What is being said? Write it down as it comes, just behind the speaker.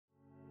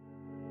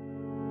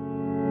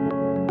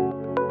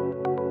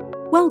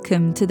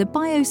Welcome to the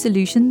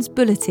Biosolutions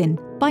Bulletin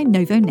by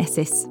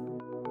Novonesis.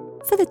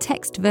 For the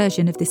text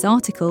version of this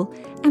article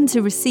and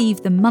to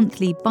receive the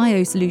monthly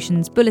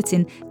Biosolutions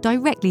Bulletin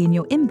directly in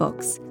your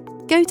inbox,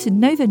 go to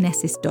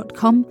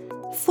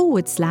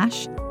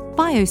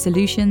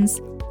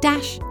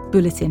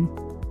novonesis.com/biosolutions-bulletin.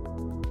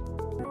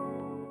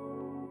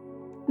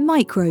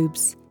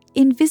 Microbes,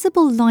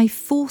 invisible life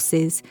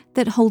forces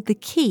that hold the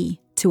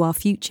key to our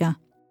future.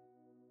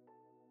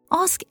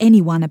 Ask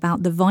anyone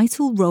about the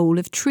vital role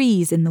of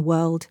trees in the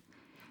world.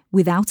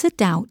 Without a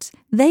doubt,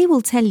 they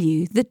will tell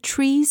you that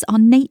trees are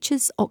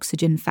nature's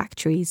oxygen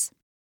factories.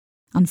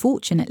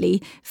 Unfortunately,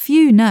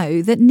 few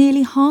know that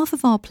nearly half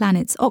of our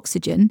planet's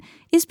oxygen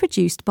is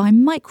produced by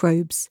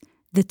microbes,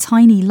 the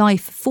tiny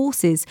life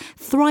forces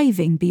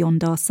thriving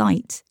beyond our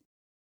sight.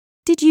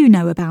 Did you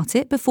know about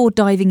it before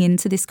diving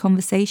into this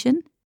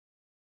conversation?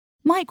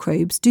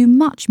 Microbes do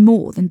much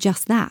more than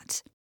just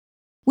that.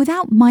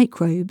 Without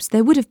microbes,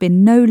 there would have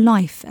been no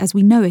life as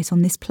we know it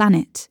on this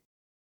planet.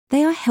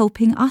 They are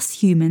helping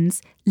us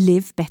humans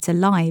live better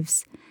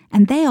lives,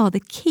 and they are the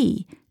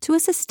key to a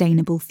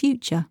sustainable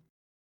future.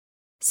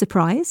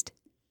 Surprised?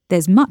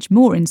 There's much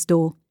more in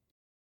store.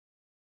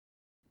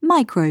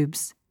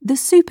 Microbes, the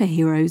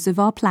superheroes of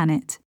our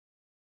planet.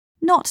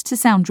 Not to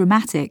sound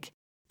dramatic,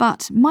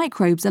 but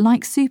microbes are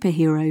like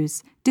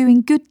superheroes,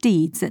 doing good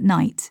deeds at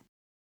night.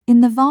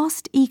 In the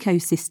vast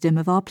ecosystem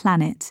of our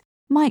planet,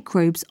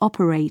 microbes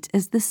operate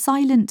as the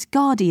silent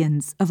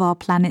guardians of our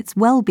planet's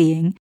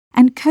well-being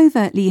and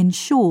covertly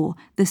ensure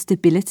the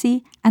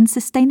stability and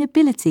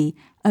sustainability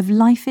of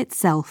life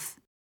itself.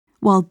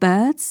 While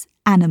birds,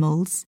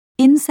 animals,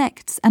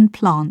 insects and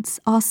plants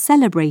are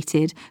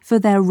celebrated for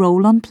their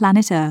role on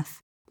planet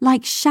Earth,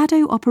 like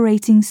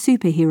shadow-operating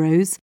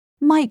superheroes,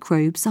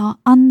 microbes are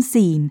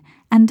unseen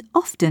and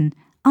often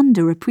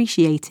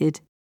underappreciated.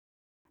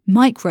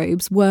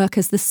 Microbes work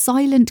as the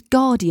silent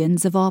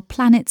guardians of our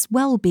planet's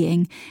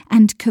well-being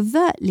and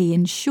covertly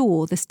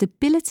ensure the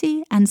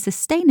stability and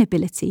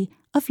sustainability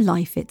of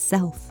life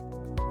itself.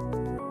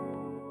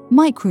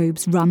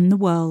 Microbes run the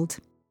world.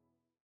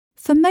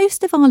 For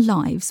most of our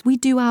lives, we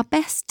do our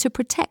best to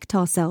protect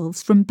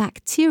ourselves from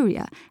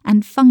bacteria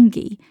and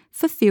fungi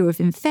for fear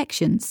of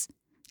infections,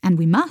 and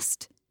we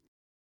must.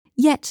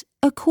 Yet,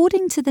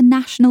 according to the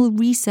National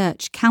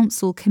Research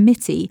Council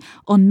Committee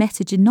on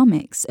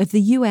Metagenomics of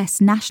the US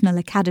National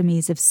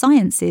Academies of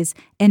Sciences,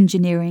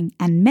 Engineering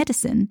and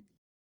Medicine,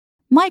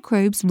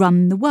 microbes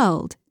run the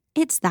world.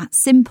 It's that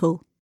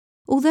simple.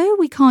 Although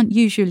we can't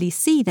usually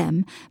see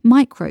them,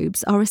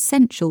 microbes are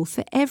essential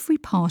for every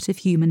part of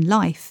human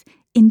life,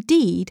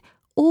 indeed,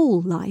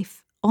 all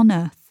life on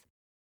Earth.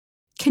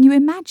 Can you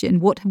imagine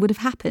what would have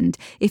happened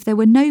if there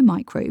were no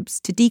microbes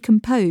to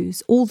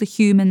decompose all the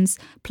humans,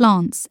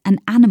 plants,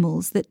 and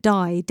animals that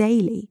die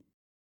daily?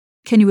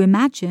 Can you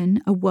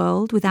imagine a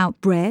world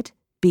without bread,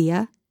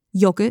 beer,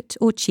 yogurt,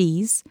 or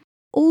cheese,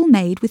 all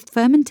made with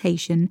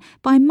fermentation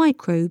by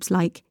microbes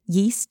like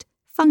yeast,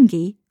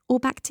 fungi, or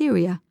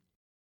bacteria?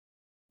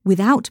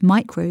 Without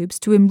microbes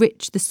to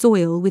enrich the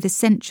soil with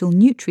essential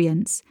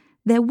nutrients,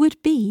 there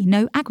would be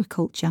no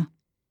agriculture.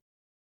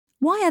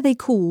 Why are they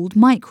called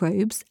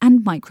microbes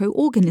and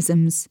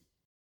microorganisms?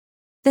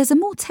 There's a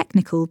more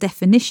technical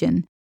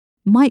definition.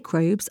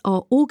 Microbes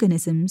are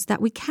organisms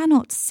that we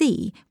cannot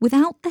see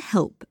without the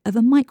help of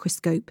a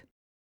microscope.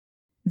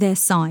 Their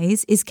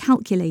size is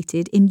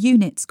calculated in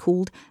units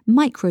called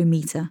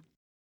micrometer.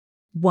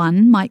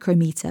 1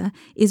 micrometer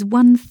is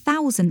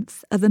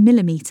 1,000th of a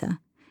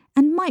millimeter,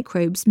 and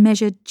microbes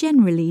measure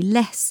generally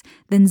less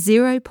than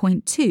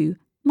 0.2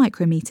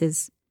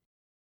 micrometers.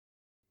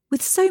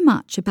 With so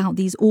much about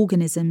these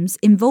organisms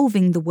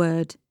involving the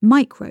word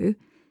micro,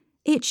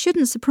 it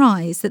shouldn't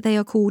surprise that they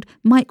are called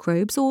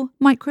microbes or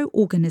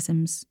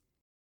microorganisms.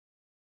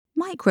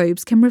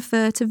 Microbes can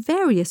refer to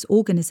various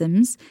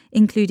organisms,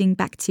 including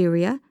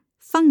bacteria,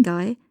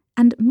 fungi,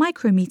 and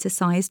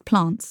micrometer-sized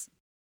plants.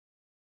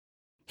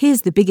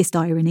 Here's the biggest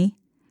irony.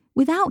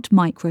 Without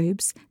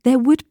microbes, there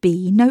would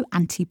be no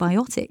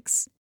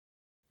antibiotics.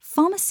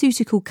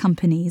 Pharmaceutical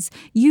companies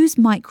use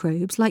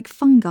microbes like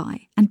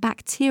fungi and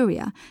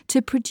bacteria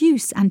to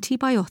produce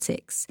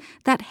antibiotics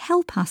that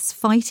help us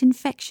fight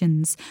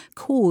infections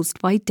caused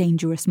by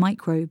dangerous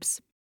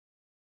microbes.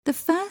 The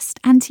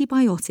first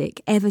antibiotic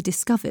ever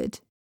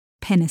discovered,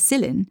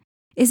 penicillin,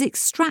 is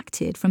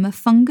extracted from a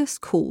fungus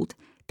called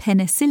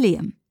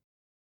Penicillium.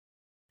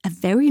 A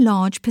very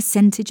large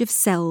percentage of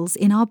cells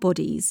in our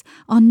bodies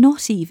are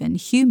not even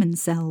human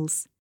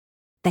cells.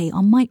 They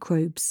are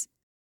microbes.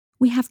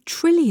 We have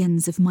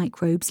trillions of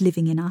microbes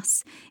living in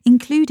us,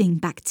 including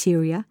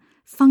bacteria,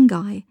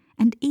 fungi,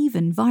 and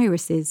even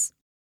viruses.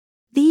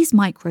 These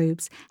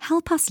microbes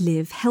help us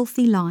live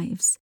healthy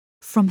lives,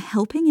 from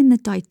helping in the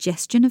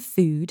digestion of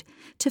food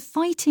to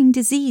fighting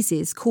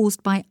diseases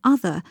caused by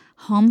other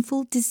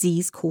harmful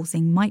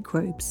disease-causing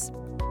microbes.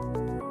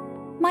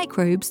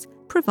 Microbes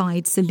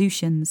provide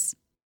solutions.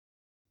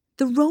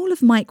 The role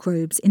of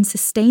microbes in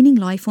sustaining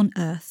life on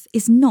Earth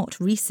is not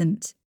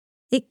recent.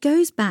 It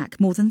goes back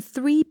more than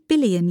 3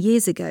 billion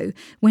years ago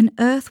when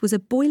Earth was a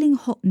boiling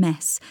hot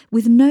mess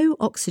with no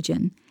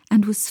oxygen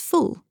and was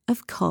full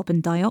of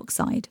carbon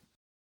dioxide.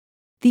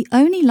 The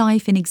only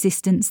life in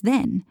existence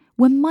then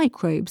were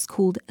microbes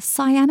called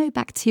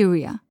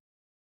cyanobacteria.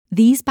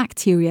 These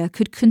bacteria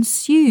could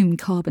consume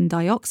carbon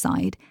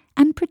dioxide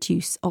and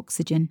produce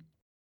oxygen.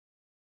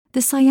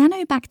 The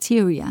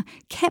cyanobacteria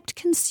kept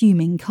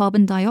consuming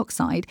carbon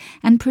dioxide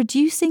and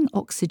producing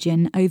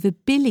oxygen over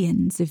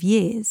billions of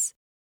years.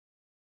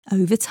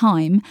 Over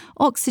time,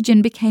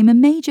 oxygen became a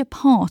major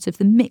part of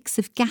the mix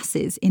of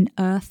gases in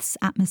Earth's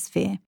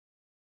atmosphere.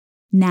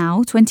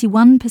 Now,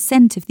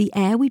 21% of the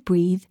air we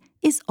breathe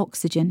is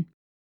oxygen.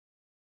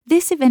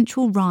 This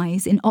eventual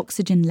rise in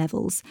oxygen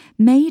levels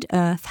made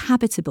Earth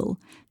habitable,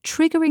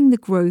 triggering the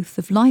growth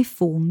of life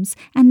forms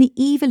and the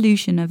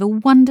evolution of a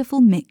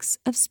wonderful mix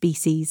of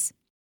species.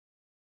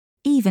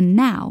 Even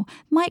now,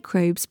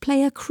 microbes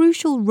play a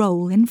crucial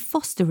role in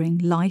fostering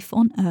life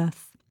on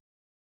Earth.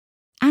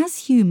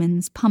 As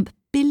humans pump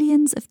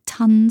billions of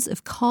tons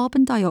of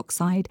carbon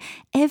dioxide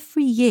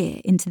every year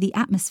into the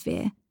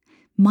atmosphere,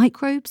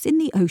 microbes in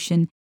the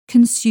ocean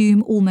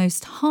consume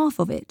almost half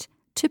of it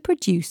to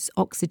produce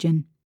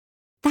oxygen.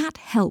 That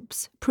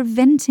helps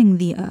preventing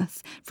the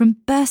Earth from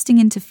bursting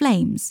into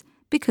flames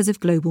because of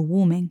global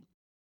warming.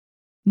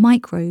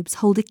 Microbes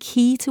hold a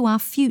key to our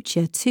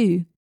future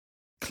too.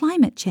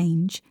 Climate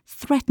change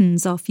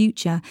threatens our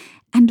future,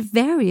 and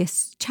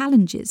various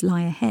challenges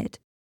lie ahead.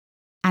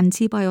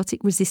 Antibiotic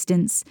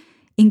resistance,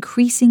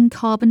 increasing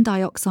carbon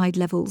dioxide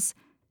levels,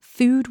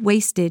 food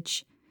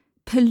wastage,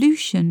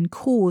 pollution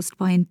caused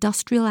by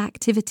industrial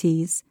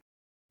activities,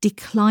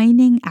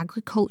 declining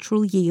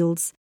agricultural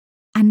yields,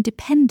 and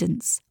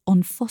dependence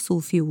on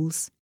fossil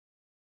fuels.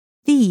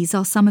 These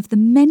are some of the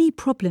many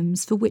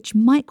problems for which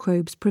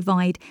microbes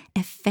provide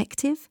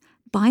effective,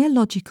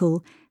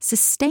 biological,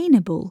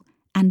 sustainable,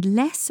 and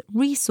less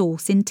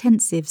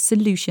resource-intensive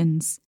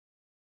solutions.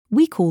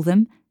 We call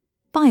them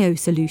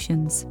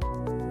biosolutions.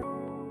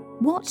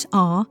 What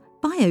are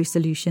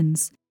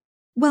biosolutions?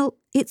 Well,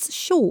 it's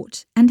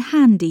short and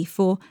handy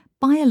for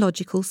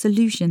biological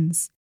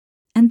solutions,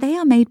 and they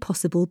are made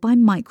possible by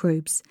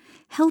microbes,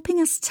 helping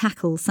us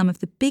tackle some of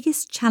the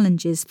biggest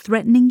challenges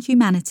threatening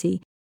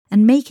humanity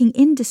and making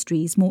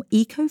industries more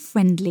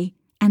eco-friendly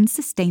and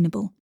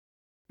sustainable.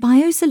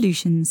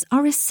 Biosolutions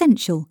are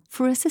essential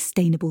for a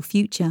sustainable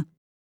future.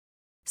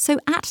 So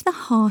at the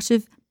heart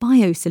of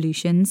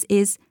biosolutions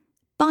is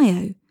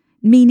bio,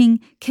 meaning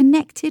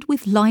connected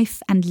with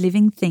life and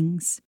living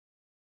things.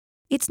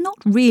 It's not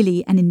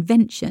really an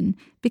invention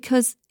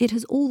because it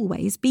has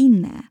always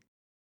been there.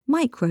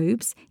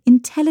 Microbes,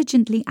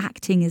 intelligently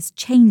acting as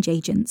change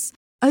agents,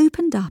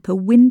 opened up a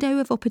window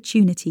of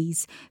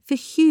opportunities for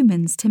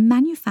humans to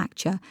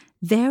manufacture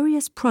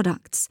various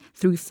products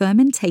through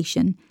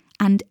fermentation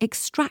and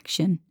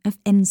extraction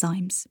of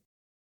enzymes.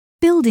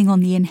 Building on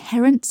the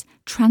inherent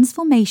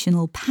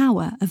transformational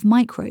power of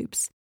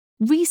microbes,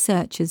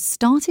 researchers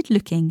started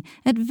looking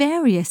at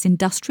various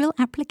industrial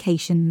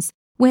applications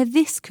where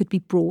this could be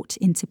brought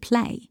into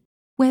play,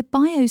 where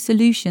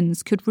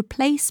biosolutions could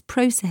replace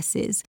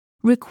processes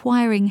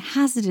requiring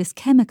hazardous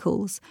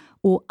chemicals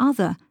or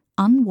other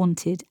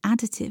unwanted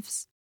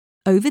additives.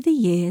 Over the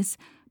years,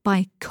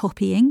 by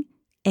copying,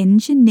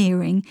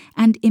 engineering,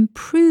 and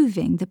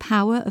improving the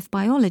power of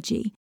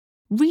biology,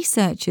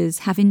 researchers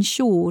have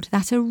ensured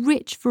that a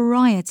rich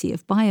variety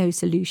of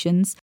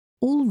biosolutions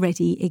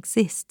already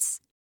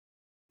exists.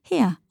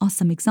 Here are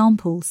some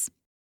examples.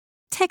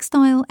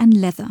 Textile and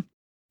leather.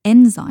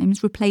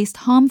 Enzymes replaced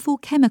harmful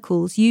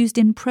chemicals used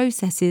in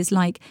processes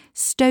like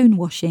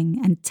stonewashing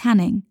and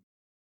tanning.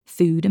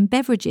 Food and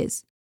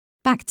beverages.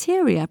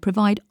 Bacteria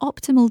provide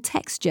optimal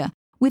texture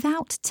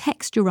without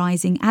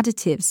texturizing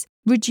additives,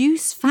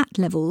 reduce fat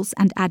levels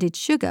and added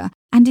sugar,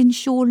 and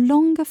ensure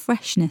longer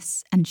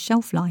freshness and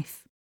shelf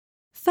life.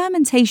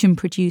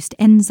 Fermentation-produced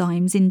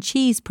enzymes in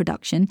cheese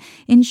production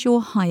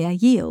ensure higher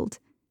yield,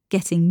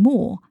 getting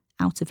more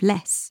out of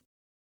less.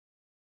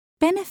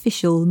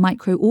 Beneficial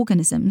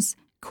microorganisms,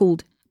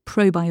 called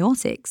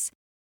probiotics,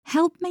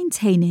 help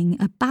maintaining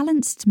a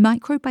balanced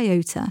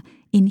microbiota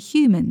in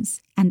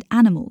humans and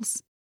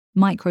animals.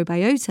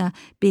 Microbiota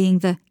being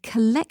the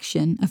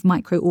collection of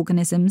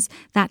microorganisms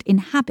that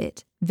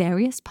inhabit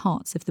various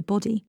parts of the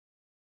body.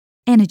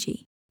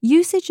 Energy.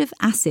 Usage of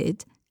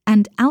acid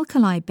and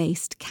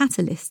alkali-based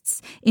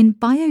catalysts in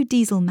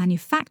biodiesel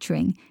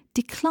manufacturing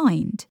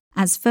declined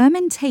as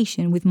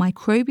fermentation with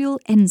microbial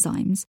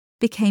enzymes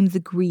became the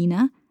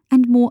greener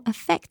and more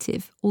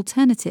effective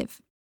alternative.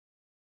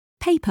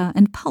 Paper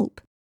and pulp.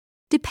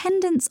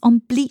 Dependence on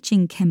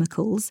bleaching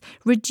chemicals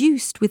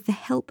reduced with the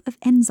help of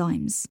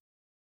enzymes.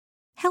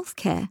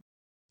 Healthcare.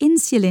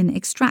 Insulin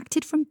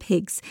extracted from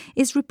pigs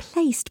is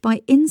replaced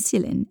by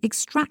insulin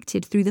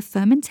extracted through the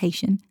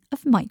fermentation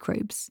of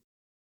microbes.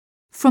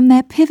 From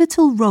their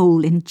pivotal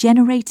role in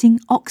generating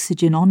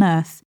oxygen on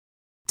Earth,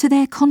 to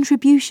their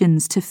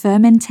contributions to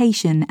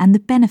fermentation and the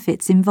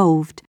benefits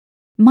involved,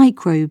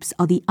 microbes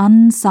are the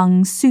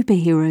unsung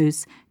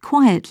superheroes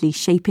quietly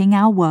shaping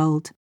our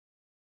world.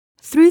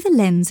 Through the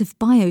lens of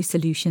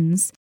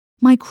biosolutions,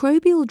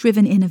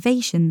 microbial-driven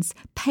innovations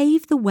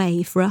pave the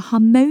way for a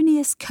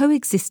harmonious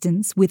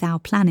coexistence with our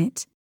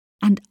planet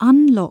and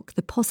unlock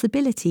the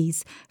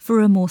possibilities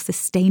for a more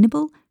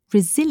sustainable,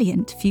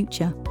 resilient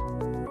future.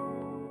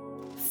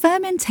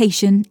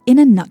 Fermentation in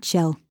a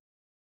nutshell.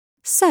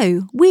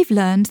 So, we've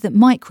learned that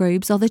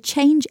microbes are the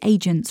change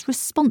agents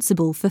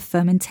responsible for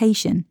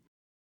fermentation.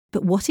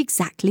 But what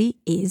exactly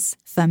is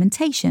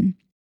fermentation?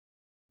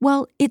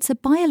 Well, it's a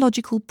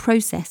biological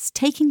process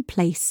taking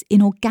place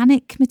in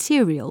organic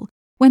material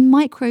when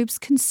microbes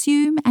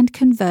consume and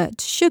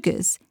convert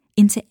sugars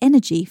into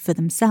energy for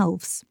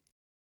themselves.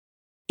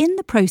 In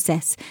the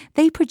process,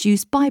 they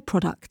produce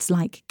byproducts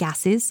like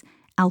gases,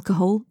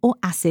 alcohol, or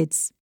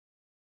acids.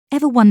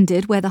 Ever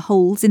wondered where the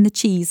holes in the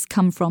cheese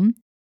come from?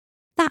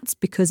 That's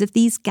because of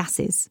these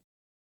gases.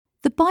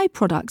 The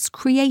byproducts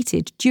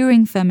created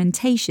during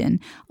fermentation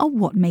are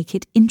what make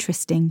it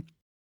interesting.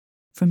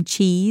 From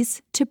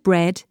cheese to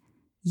bread,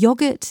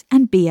 yogurt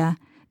and beer,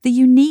 the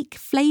unique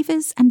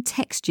flavours and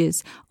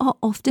textures are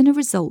often a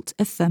result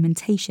of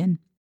fermentation.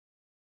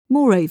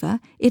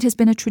 Moreover, it has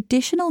been a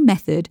traditional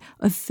method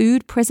of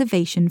food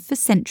preservation for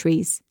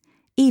centuries,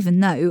 even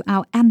though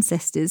our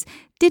ancestors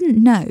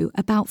didn't know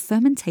about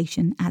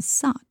fermentation as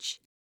such.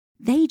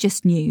 They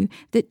just knew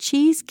that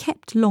cheese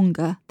kept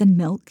longer than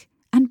milk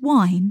and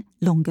wine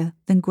longer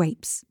than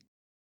grapes.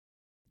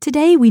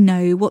 Today we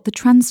know what the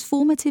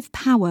transformative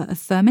power of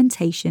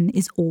fermentation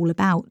is all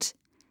about,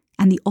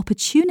 and the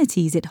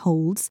opportunities it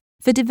holds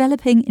for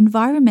developing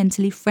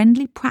environmentally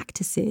friendly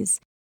practices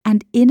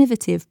and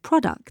innovative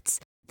products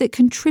that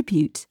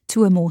contribute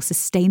to a more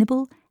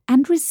sustainable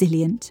and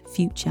resilient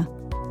future.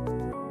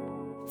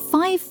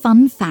 5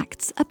 fun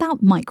facts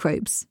about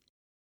microbes.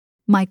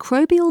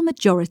 Microbial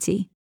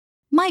majority.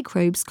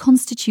 Microbes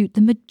constitute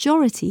the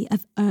majority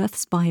of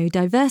Earth's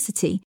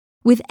biodiversity,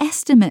 with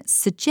estimates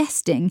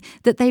suggesting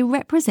that they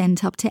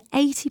represent up to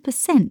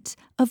 80%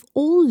 of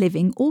all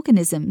living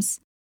organisms.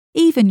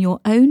 Even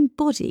your own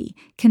body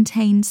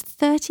contains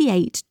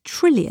 38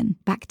 trillion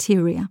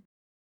bacteria.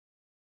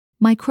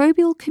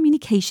 Microbial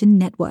communication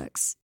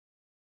networks.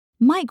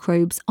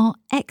 Microbes are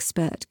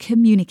expert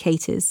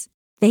communicators.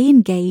 They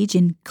engage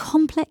in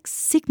complex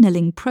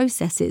signalling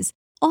processes,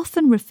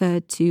 often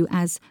referred to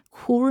as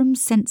quorum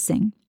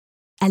sensing,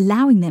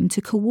 allowing them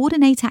to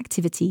coordinate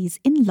activities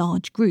in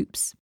large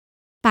groups.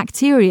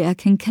 Bacteria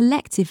can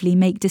collectively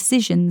make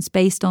decisions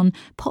based on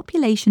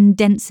population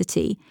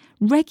density,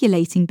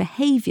 regulating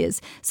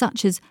behaviours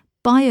such as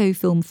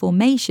biofilm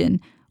formation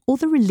or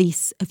the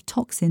release of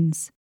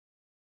toxins.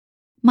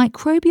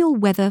 Microbial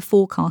weather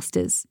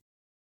forecasters.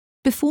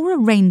 Before a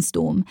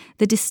rainstorm,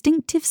 the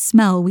distinctive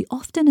smell we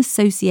often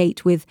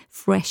associate with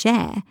fresh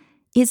air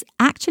is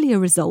actually a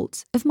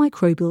result of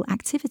microbial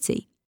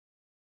activity.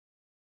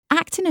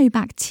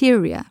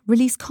 Actinobacteria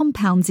release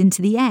compounds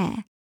into the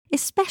air,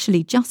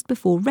 especially just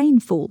before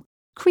rainfall,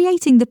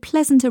 creating the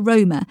pleasant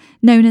aroma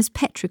known as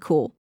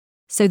petrichor.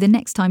 So the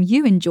next time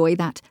you enjoy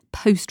that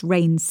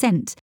post-rain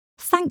scent,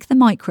 thank the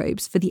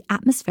microbes for the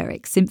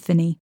atmospheric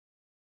symphony.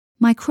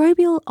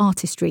 Microbial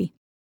artistry.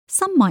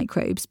 Some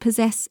microbes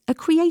possess a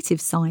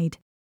creative side.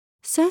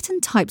 Certain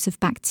types of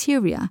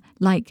bacteria,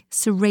 like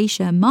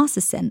Serratia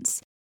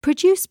marcescens,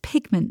 produce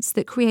pigments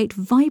that create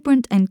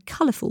vibrant and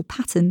colourful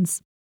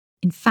patterns.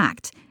 In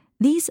fact,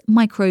 these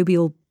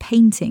microbial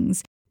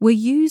paintings were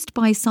used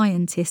by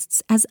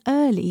scientists as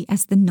early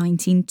as the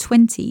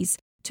 1920s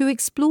to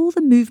explore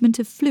the movement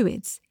of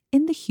fluids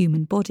in the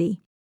human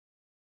body.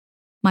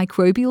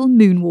 Microbial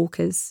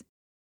moonwalkers.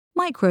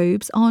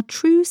 Microbes are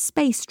true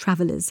space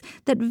travellers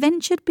that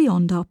ventured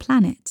beyond our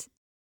planet.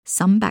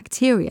 Some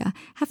bacteria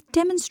have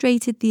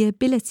demonstrated the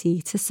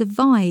ability to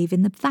survive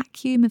in the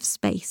vacuum of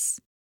space.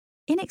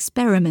 In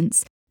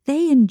experiments,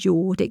 they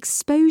endured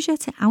exposure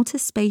to outer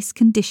space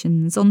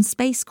conditions on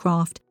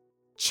spacecraft,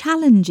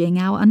 challenging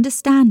our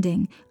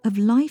understanding of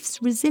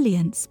life's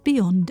resilience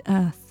beyond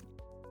Earth.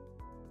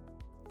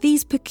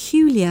 These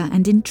peculiar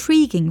and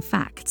intriguing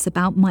facts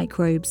about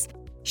microbes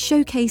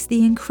showcase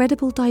the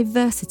incredible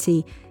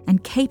diversity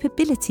and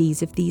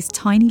capabilities of these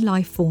tiny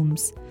life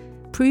forms,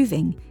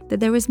 proving that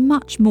there is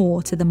much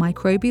more to the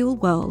microbial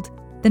world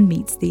than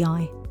meets the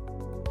eye.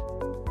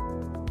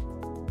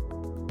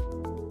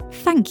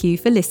 Thank you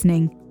for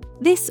listening.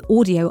 This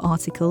audio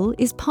article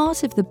is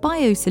part of the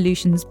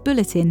Biosolutions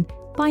Bulletin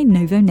by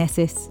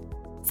Novonesis.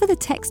 For the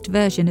text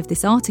version of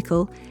this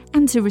article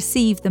and to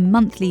receive the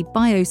monthly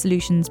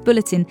Biosolutions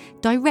Bulletin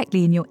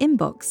directly in your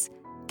inbox,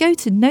 go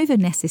to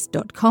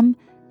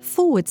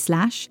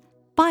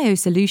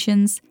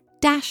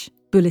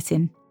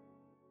novonesis.com/biosolutions-bulletin.